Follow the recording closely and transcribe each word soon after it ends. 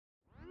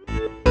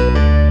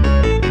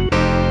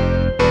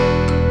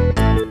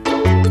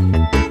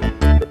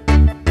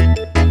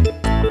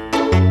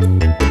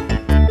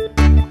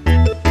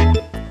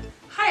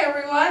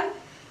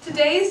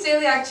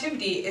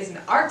activity is an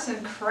arts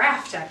and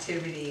craft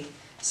activity.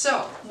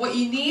 So what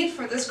you need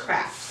for this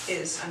craft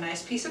is a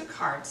nice piece of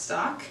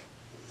cardstock,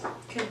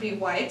 can be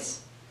white,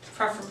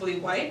 preferably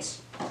white,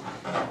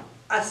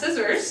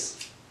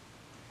 scissors,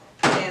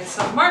 and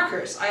some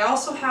markers. I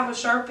also have a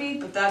Sharpie,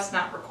 but that's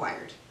not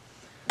required.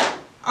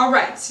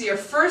 Alright, so your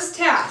first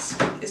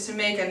task is to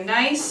make a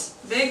nice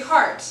big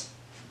heart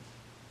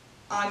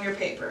on your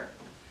paper.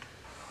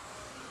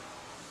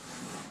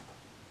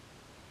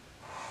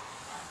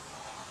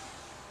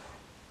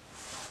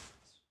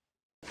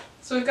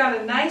 So we've got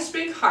a nice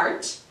big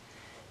heart,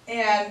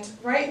 and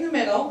right in the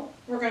middle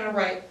we're going to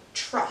write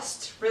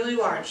trust, really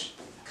large,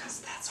 because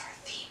that's our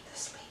theme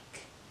this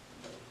week.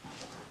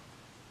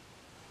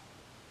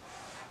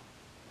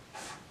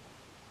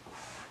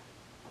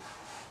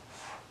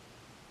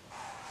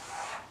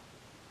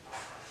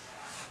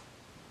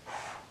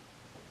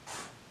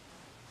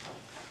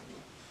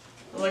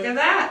 Look at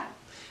that!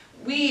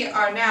 We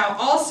are now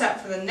all set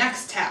for the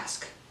next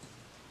task,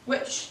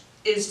 which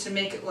is to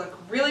make it look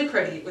really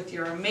pretty with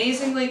your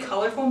amazingly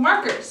colorful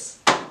markers.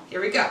 Here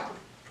we go.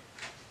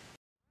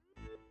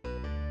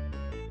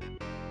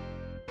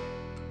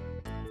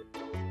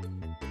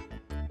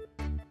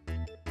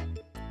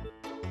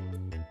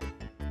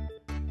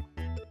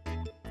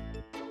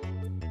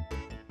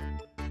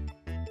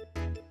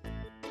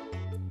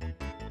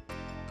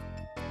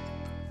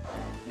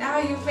 Now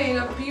you've made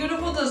a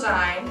beautiful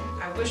design.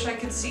 I wish I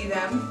could see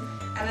them.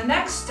 And the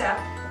next step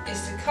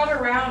is to cut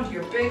around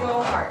your big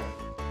old heart.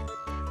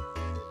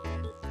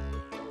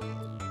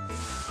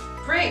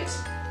 Great!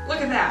 Look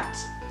at that!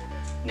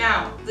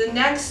 Now, the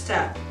next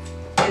step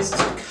is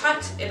to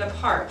cut it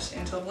apart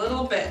into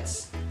little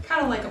bits,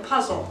 kind of like a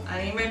puzzle.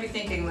 And you might be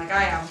thinking, like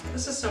I am,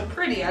 this is so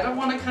pretty, I don't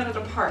want to cut it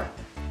apart.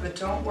 But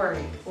don't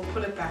worry, we'll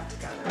put it back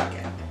together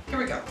again. Here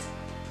we go.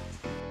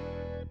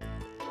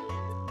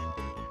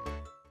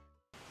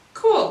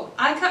 Cool!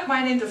 I cut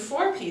mine into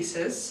 4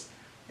 pieces.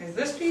 There's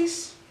this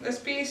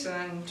piece, and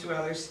then 2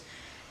 others.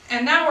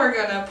 And now we're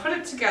going to put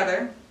it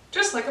together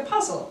just like a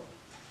puzzle.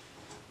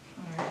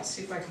 Alright, let's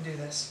see if I can do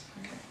this.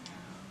 Okay.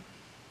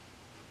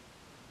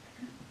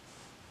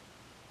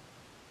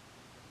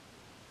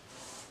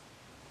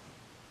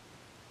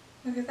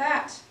 Look at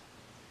that.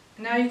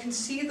 And now you can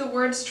see the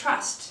words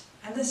trust.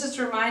 And this is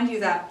to remind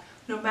you that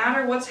no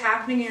matter what's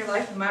happening in your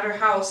life, no matter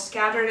how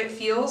scattered it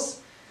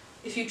feels,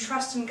 if you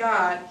trust in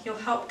God, He'll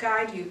help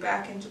guide you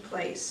back into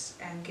place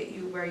and get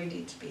you where you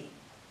need to be.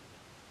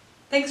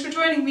 Thanks for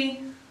joining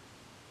me.